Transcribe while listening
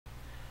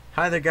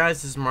Hi there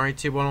guys, this is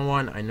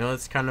MarioTube101. I know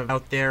it's kind of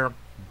out there,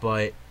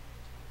 but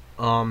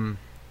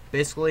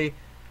basically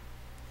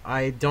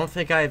I don't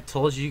think I've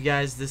told you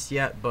guys this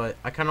yet, but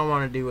I kind of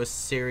want to do a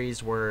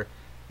series where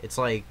it's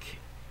like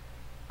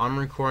I'm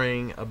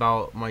recording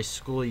about my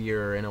school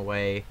year in a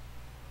way,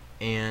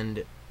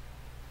 and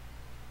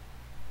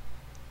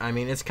I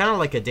mean it's kind of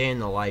like a day in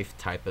the life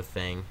type of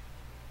thing.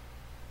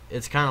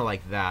 It's kind of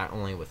like that,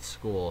 only with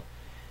school.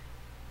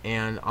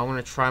 And I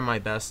want to try my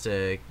best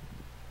to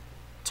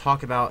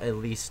talk about at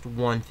least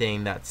one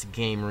thing that's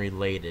game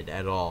related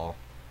at all.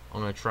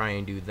 I'm going to try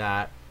and do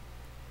that.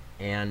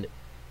 And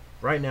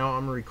right now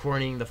I'm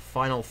recording the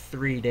final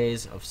 3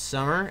 days of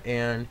summer,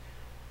 and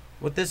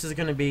what this is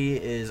going to be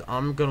is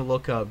I'm going to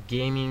look up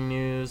gaming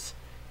news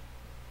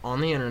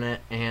on the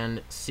internet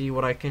and see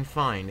what I can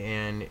find.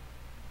 And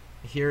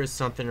here is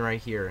something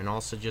right here, and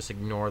also just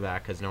ignore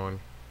that because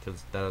that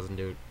doesn't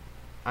do it.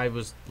 I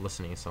was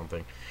listening to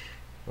something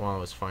while I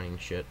was finding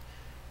shit.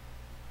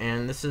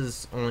 And this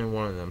is only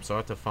one of them, so I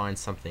have to find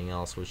something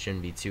else, which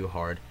shouldn't be too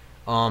hard.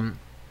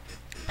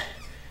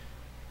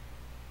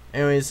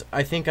 Anyways,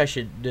 I think I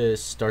should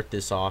start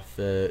this off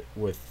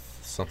with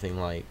something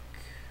like,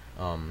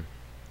 I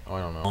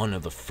don't know. On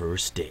the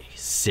first day,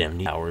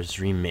 70 hours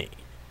remain.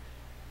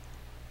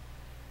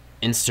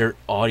 Insert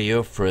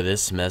audio for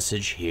this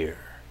message here.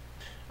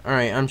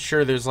 Alright, I'm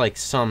sure there's like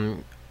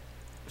some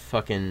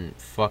fucking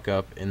fuck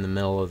up in the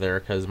middle of there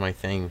because my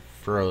thing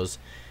froze.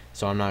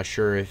 So I'm not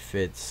sure if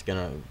it's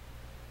gonna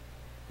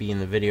be in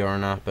the video or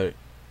not, but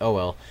oh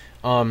well.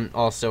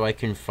 Also, I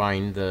can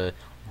find the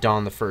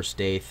Dawn the First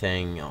Day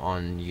thing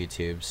on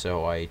YouTube,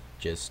 so I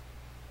just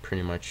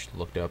pretty much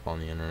looked up on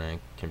the internet.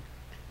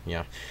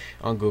 Yeah,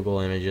 on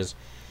Google Images.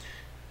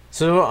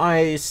 So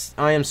I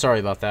am sorry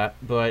about that,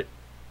 but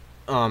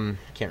can't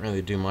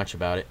really do much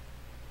about it.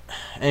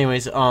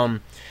 Anyways,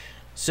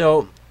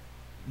 so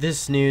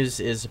this news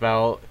is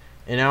about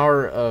an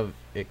hour of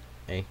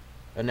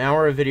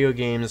video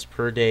games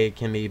per day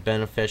can be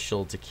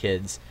beneficial to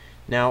kids.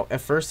 Now,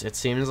 at first, it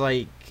seems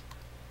like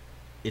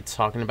it's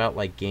talking about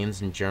like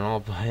games in general,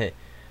 but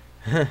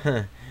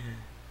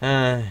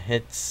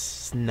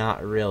it's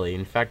not really.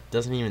 In fact, it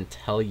doesn't even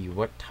tell you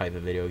what type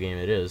of video game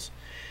it is.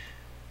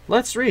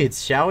 Let's read,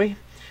 shall we?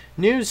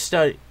 News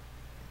study.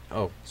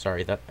 Oh,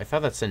 sorry. I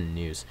thought that said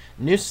news.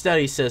 New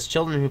study says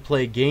children who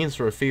play games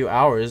for a few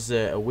hours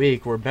a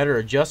week were better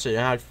adjusted and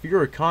had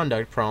fewer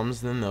conduct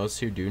problems than those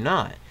who do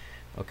not.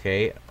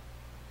 Okay.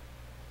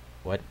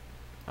 What?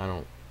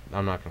 I'm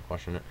not gonna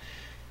question it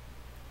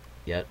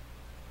yet.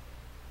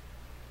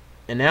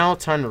 And now,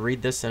 time to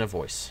read this in a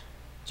voice,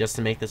 just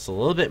to make this a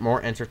little bit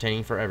more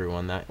entertaining for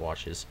everyone that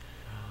watches.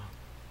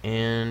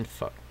 And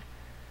fuck.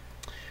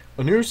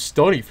 A new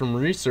study from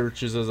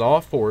researchers at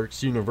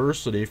Oxford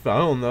University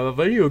found that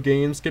video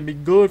games can be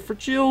good for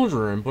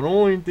children, but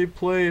only if they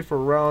play for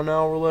around an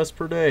hour less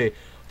per day.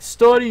 The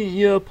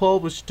study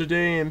published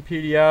today in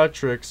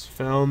Pediatrics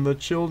found that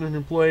children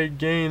who played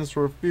games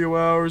for a few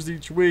hours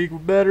each week were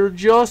better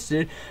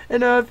adjusted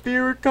and had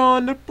fewer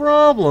conduct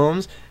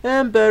problems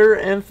and better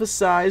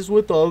emphasized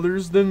with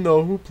others than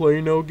those who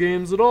play no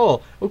games at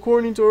all,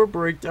 according to a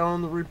breakdown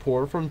in the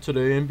report from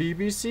today in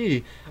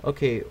BBC.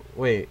 Okay,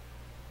 wait.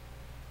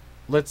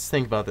 Let's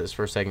think about this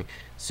for a second.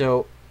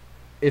 So,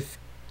 if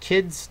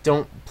kids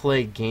don't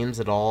play games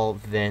at all,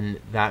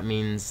 then that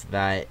means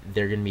that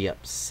they're gonna be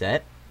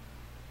upset.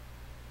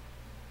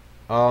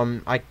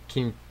 I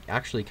can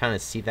actually kind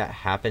of see that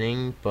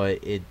happening, but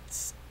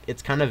it's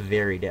kind of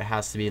varied. It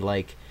has to be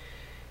like,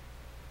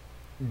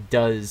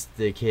 does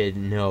the kid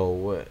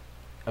know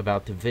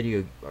about the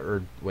video,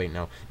 or wait,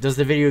 no. Does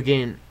the video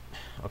game,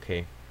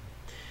 okay.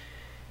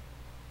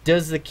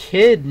 Does the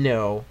kid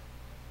know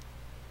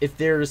if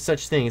there is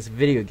such thing as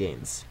video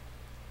games?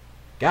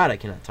 God, I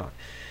cannot talk.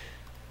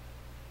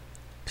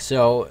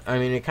 So, I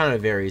mean, it kind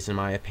of varies in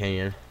my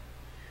opinion.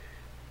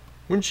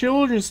 When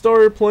children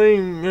started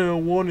playing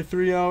 1 to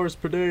 3 hours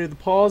per day, the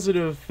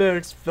positive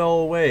effects fell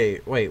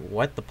away. Wait,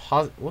 what?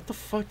 What the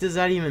fuck does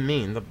that even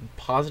mean? The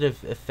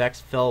positive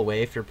effects fell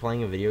away if you're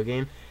playing a video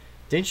game?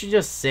 Didn't you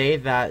just say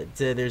that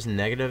there's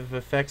negative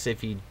effects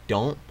if you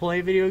don't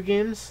play video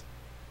games?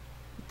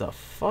 What the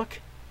fuck?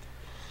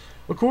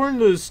 According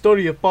to a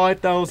study of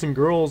 5,000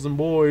 girls and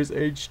boys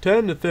aged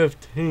 10 to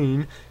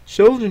 15,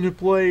 children who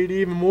played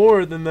even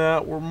more than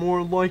that were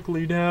more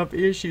likely to have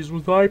issues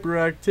with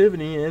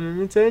hyperactivity and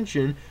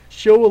inattention,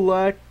 show a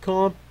lack of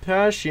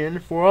compassion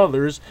for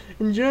others,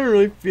 and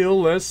generally feel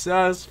less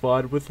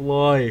satisfied with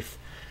life.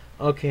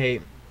 Okay.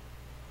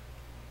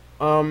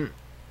 I'm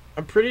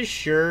pretty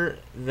sure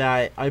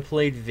that I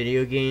played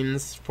video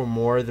games for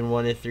more than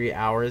 1 to 3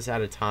 hours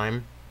at a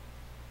time.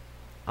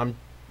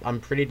 I'm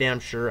pretty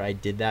damn sure I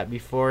did that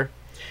before.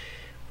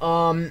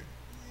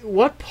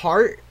 What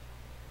part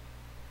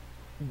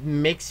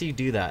makes you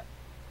do that?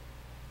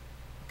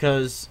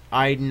 Because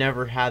I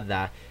never had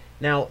that.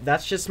 Now,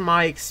 that's just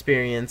my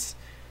experience,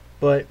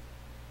 but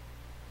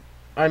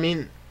I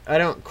mean, I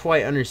don't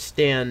quite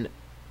understand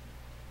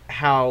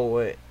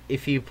how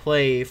if you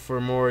play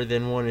for more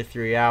than 1 to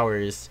 3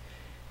 hours,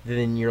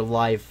 then your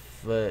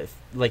life,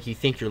 like you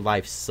think your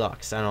life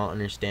sucks. I don't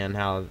understand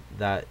how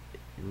that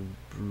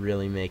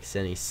really makes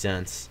any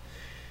sense.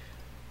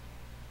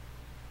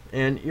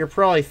 And you're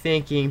probably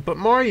thinking, but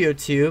Mario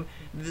Tube,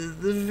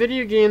 the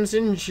video games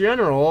in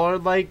general are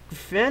like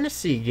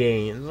fantasy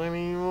games. I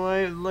mean,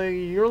 like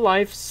your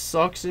life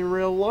sucks in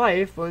real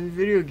life, but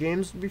video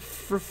games would be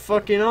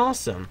fucking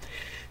awesome.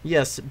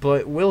 Yes,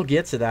 but we'll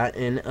get to that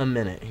in a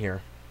minute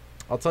here.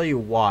 I'll tell you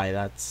why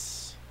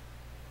that's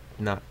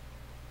not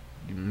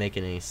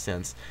making any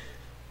sense.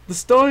 The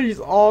study's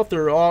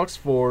author,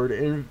 Oxford,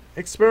 and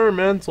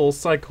experimental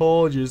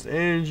psychologist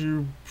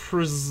Andrew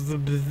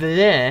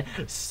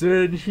Przybylak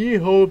said he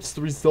hopes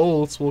the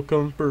results will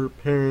comfort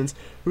parents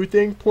who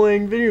think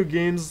playing video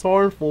games is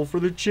harmful for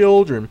the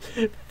children.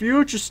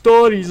 Future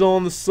studies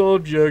on the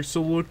subject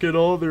will look at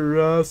other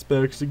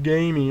aspects of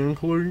gaming,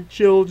 including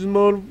children's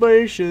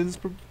motivations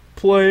for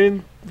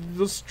playing,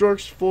 the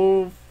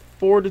structural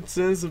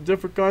affordances of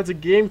different kinds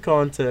of game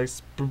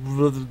contexts.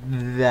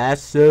 That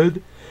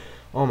said,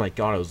 oh my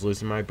god, I was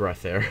losing my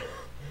breath there.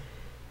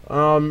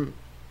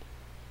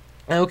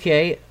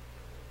 Okay,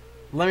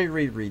 let me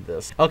reread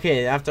this.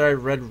 Okay, after I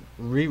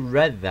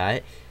reread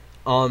that,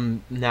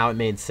 now it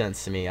made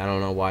sense to me. I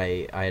don't know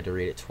why I had to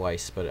read it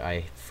twice, but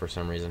I, for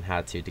some reason,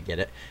 had to get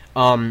it.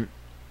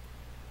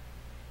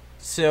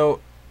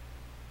 So,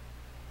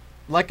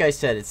 like I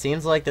said, it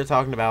seems like they're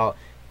talking about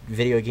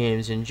video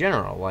games in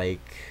general, like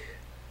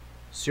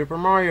Super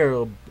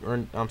Mario,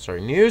 or I'm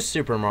sorry, New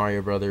Super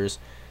Mario Brothers,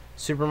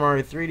 Super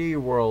Mario 3D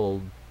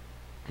World,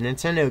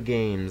 Nintendo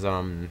games,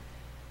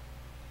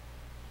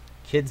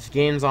 kids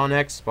games on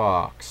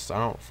Xbox. I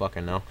don't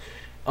fucking know.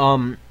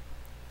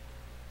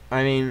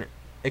 I mean,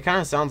 it kind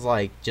of sounds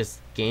like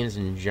just games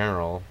in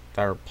general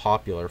that are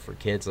popular for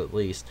kids at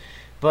least.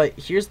 But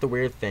here's the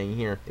weird thing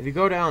here. If you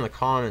go down in the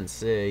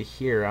comments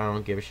here, I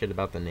don't give a shit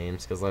about the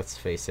names because let's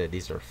face it,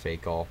 these are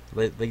fake all.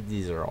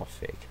 These are all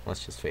fake.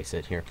 Let's just face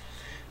it here.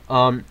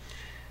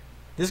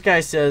 This guy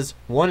says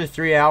 1 to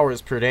 3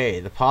 hours per day.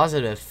 The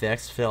positive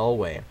effects fell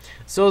away.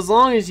 So as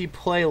long as you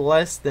play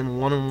less than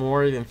 1 or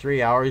more than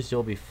 3 hours,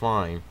 you'll be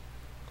fine.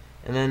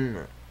 And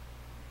then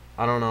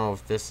I don't know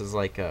if this is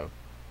like a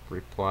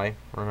reply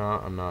or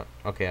not. I'm not.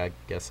 Okay, I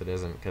guess it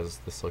isn't because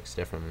this looks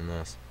different than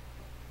this.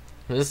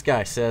 This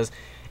guy says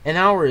an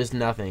hour is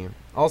nothing.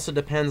 Also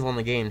depends on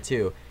the game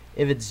too.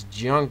 If it's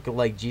junk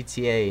like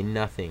GTA,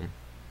 nothing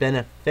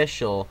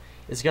beneficial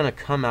is gonna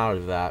come out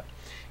of that.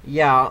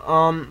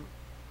 Yeah,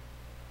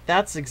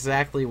 that's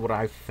exactly what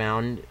I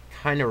found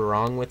kind of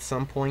wrong with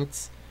some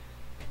points,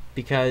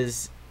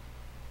 because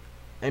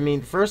I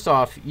mean, first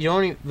off,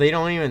 they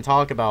don't even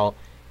talk about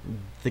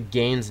the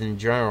games in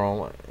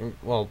general.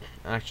 Well,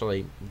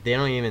 actually, they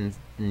don't even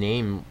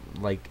name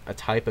like a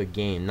type of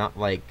game, not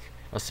like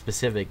a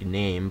specific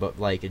name, but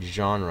like a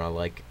genre,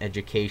 like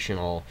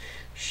educational,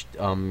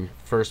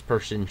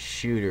 first-person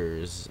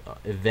shooters,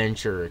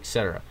 adventure,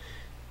 etc.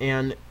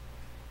 And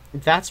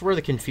that's where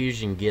the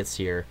confusion gets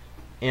here.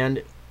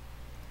 And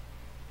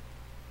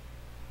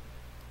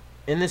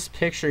in this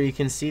picture, you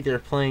can see they're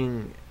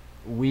playing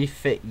Wii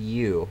Fit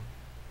U.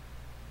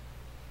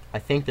 I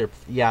think they're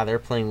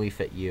playing Wii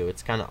Fit U.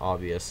 It's kind of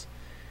obvious.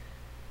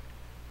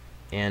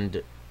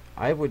 And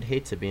I would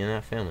hate to be in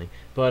that family.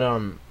 But,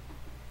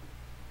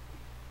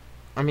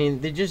 I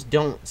mean, they just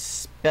don't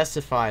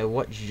specify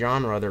what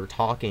genre they're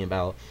talking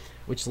about,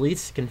 which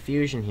leads to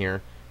confusion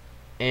here.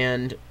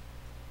 And,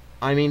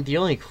 I mean, the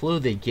only clue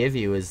they give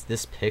you is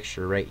this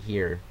picture right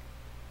here.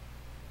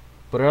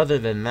 But other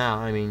than that,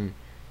 I mean,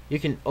 you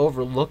can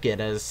overlook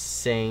it as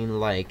saying,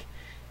 like,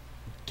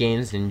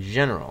 games in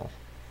general.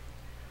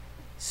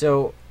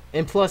 So,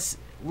 and plus,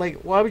 like,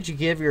 why would you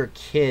give your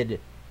kid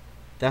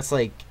that's,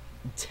 like,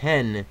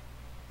 10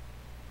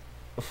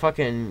 a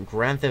fucking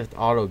Grand Theft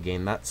Auto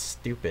game? That's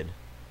stupid.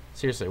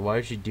 Seriously, why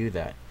would you do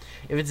that?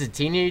 If it's a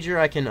teenager,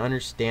 I can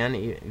understand,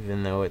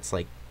 even though it's,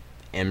 like,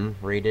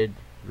 M-rated.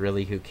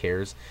 Really, who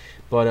cares?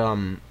 But,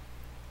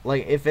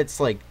 like, if it's,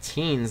 like,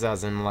 teens,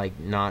 as in, like,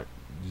 not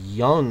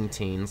young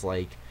teens,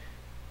 like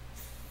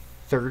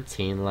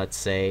 13, let's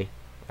say,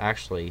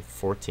 actually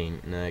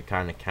 14, and it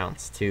kind of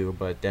counts too,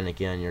 but then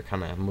again, you're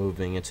kind of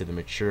moving into the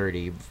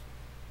maturity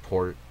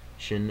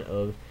portion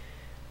of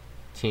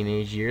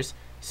teenage years.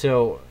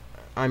 So,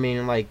 I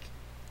mean, like,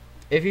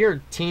 if you're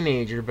a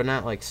teenager, but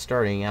not, like,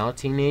 starting out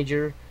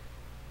teenager,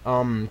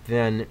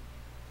 then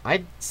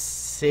I'd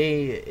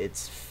say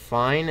it's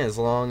fine as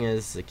long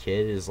as the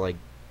kid is, like,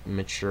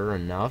 mature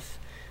enough.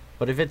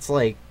 But if it's,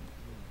 like,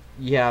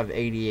 you have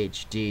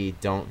ADHD,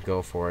 don't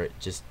go for it.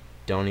 Just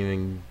don't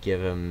even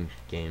give him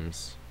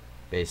games,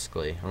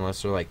 basically,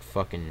 unless they're, like,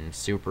 fucking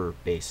super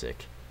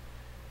basic.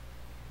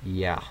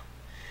 Yeah.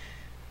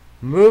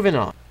 Moving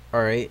on.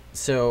 Alright,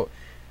 so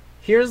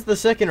here's the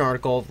second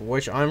article,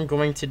 which I'm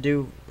going to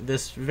do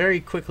this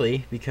very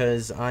quickly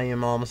because I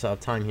am almost out of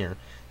time here.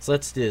 So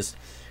let's do this.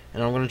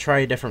 And I'm going to try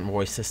a different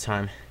voice this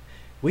time.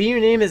 Wii U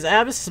name is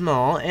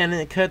abysmal, and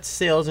it cuts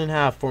sales in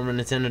half, former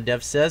Nintendo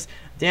dev says.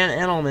 Dan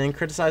Edelman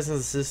criticizes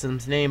the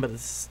system's name,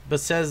 but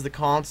says the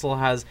console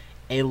has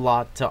a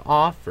lot to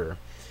offer.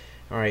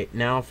 Alright,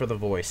 now for the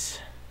voice.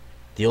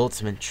 The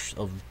ultimate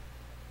of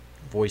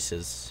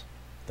voices.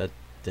 That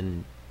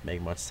didn't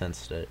make much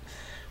sense to it.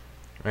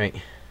 Right.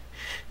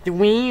 The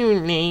Wii U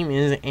name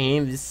is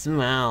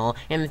abysmal,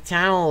 and the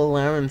title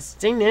alone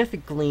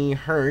significantly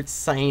hurts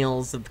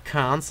sales of the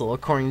console,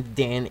 according to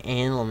Dan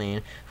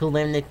Edelman, who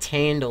left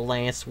Nintendo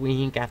last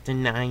week after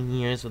 9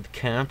 years with the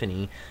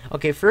company.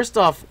 Okay, first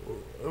off,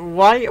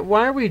 why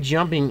are we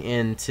jumping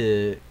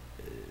into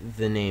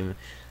the name?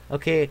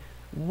 Okay,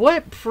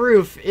 what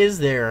proof is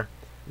there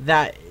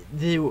that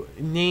the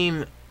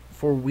name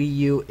for Wii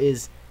U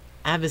is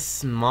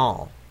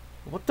abysmal?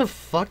 What the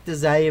fuck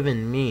does that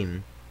even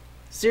mean?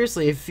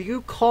 Seriously, if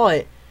you call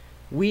it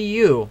Wii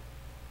U,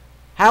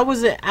 how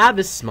was it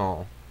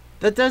abysmal?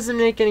 That doesn't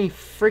make any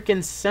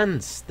freaking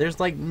sense. There's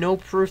like no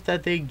proof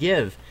that they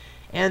give.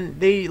 And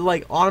they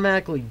like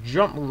automatically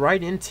jump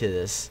right into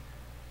this.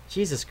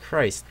 Jesus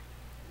Christ.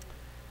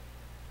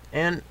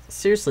 And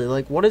seriously,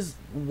 like what is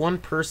one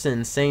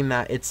person saying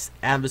that it's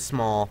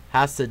abysmal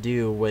has to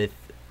do with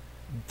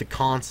the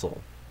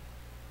console?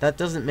 That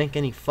doesn't make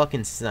any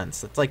fucking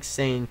sense. It's like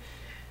saying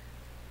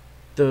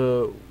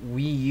the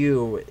Wii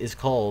U is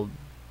called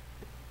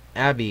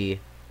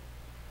Abby,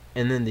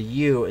 and then the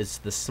U is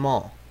the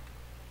small.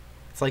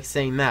 It's like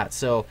saying that.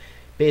 So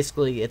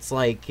basically, it's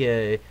like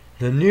the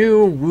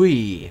new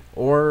Wii,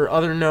 or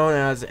other known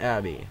as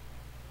Abby.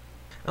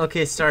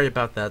 Okay, sorry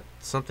about that.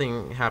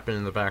 Something happened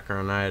in the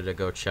background. I had to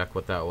go check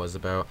what that was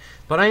about.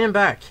 But I am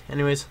back.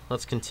 Anyways,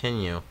 let's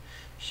continue,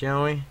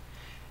 shall we?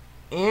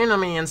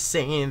 Anime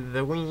saying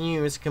the Wii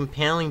U is a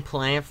compelling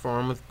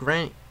platform with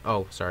great.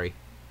 Oh, sorry.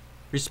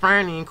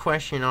 Responding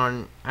question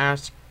on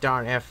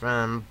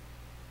Ask.fm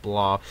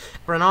blah,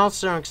 but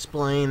also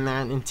explained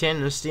that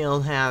Nintendo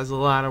still has a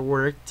lot of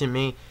work to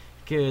make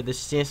the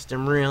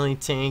system really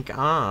take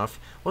off.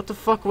 What the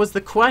fuck was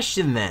the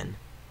question then?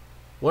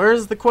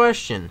 Where's the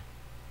question?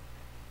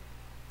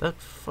 That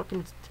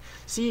fucking...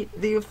 See,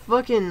 the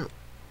fucking...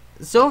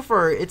 So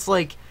far, it's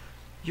like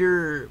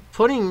you're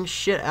putting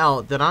shit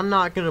out that I'm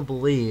not gonna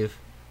believe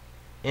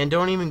and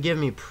don't even give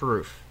me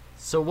proof.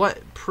 So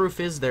what proof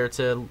is there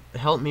to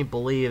help me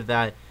believe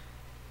that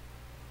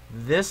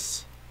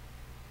this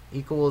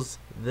equals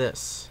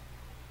this?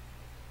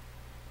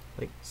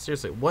 Like,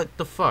 seriously, what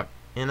the fuck?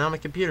 And now my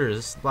computer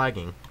is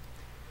lagging,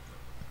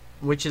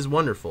 which is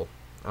wonderful.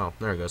 Oh,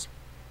 there it goes.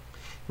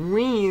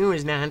 Wii U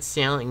is not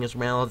selling as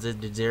well as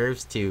it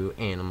deserves to,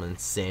 Animan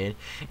said.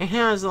 It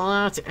has a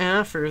lot to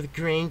offer with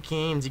great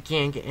games you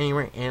can't get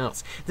anywhere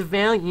else. The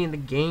value of the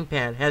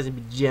gamepad hasn't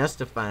been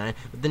justified,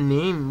 but the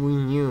name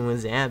Wii U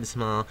is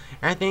abysmal.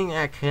 I think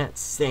that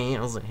cuts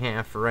sales in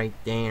half right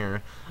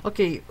there.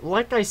 Okay,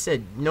 like I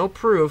said, no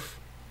proof,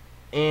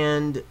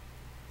 and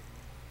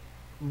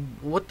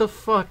what the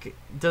fuck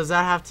does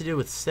that have to do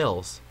with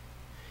sales?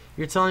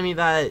 You're telling me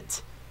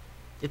that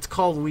it's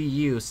called Wii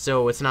U,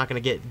 so it's not gonna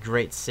get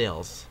great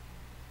sales.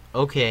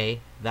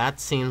 Okay, that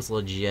seems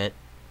legit.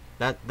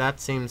 That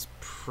seems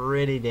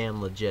pretty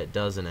damn legit,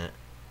 doesn't it?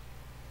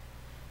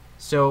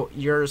 So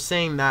you're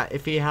saying that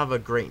if you have a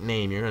great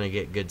name, you're gonna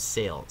get good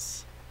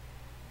sales,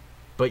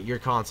 but your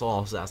console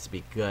also has to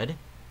be good?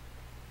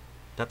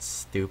 That's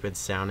stupid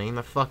sounding.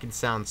 That fucking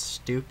sounds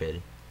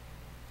stupid.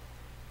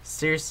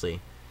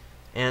 Seriously.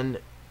 And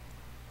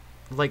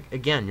like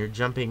again, you're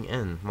jumping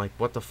in. Like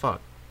what the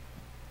fuck?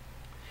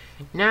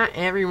 Not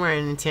everyone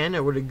in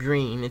Nintendo would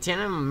agree.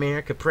 Nintendo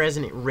America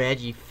President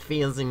Reggie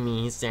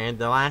Fils-Aimé said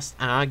the last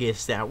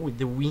August that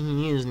the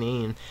Wii U's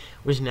name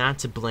was not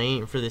to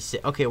blame for this.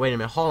 Okay, wait a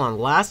minute. Hold on.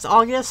 Last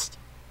August?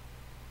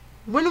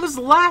 When was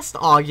last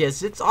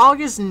August? It's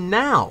August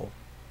now.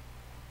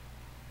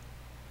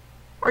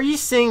 Are you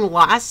saying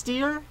last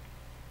year?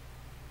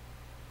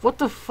 What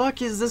the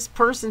fuck is this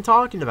person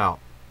talking about?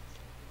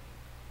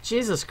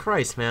 Jesus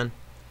Christ, man.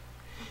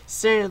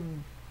 Said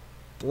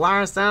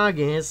last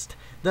August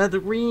that the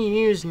Wii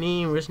U's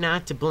name was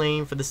not to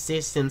blame for the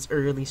system's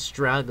early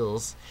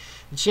struggles.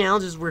 The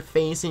challenges we're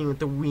facing with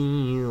the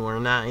Wii U are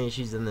not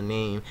issues in the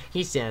name,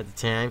 he said at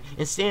the time.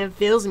 Instead,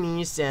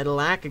 Fils-Aimé said a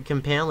lack of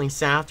compelling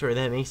software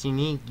that makes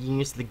unique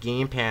use of the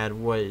gamepad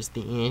was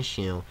the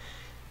issue.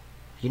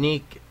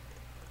 Unique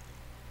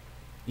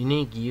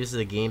use of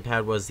the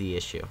gamepad was the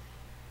issue.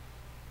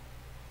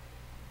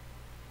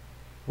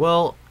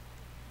 Well,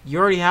 you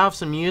already have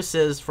some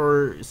uses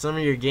for some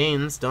of your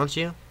games, don't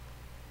you?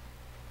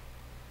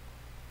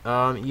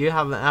 You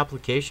have an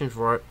application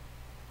for it.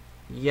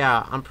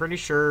 Yeah, I'm pretty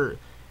sure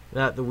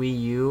that the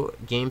Wii U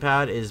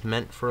gamepad is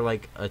meant for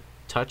like a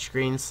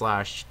touchscreen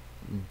slash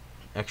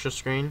extra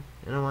screen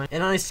in a way.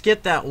 And I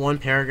skipped that one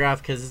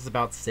paragraph because it's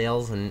about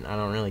sales and I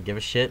don't really give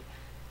a shit.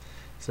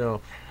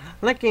 So,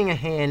 looking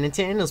ahead,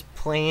 Nintendo's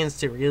plans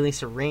to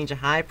release a range of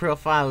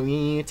high-profile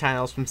Wii U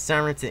titles from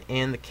summer to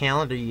end the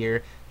calendar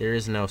year. There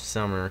is no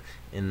summer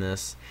in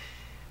this.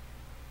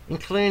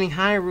 Including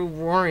Hyrule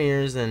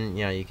Warriors, and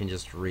yeah, you can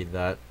just read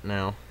that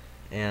now.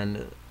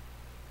 And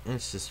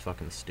it's just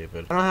fucking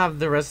stupid. I don't have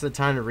the rest of the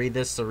time to read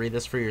this, so read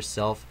this for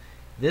yourself.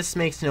 This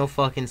makes no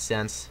fucking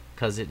sense.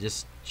 because it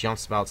just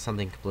jumps about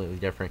something completely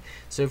different.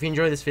 So if you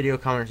enjoyed this video,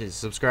 comment,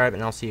 subscribe,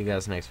 and I'll see you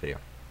guys next video.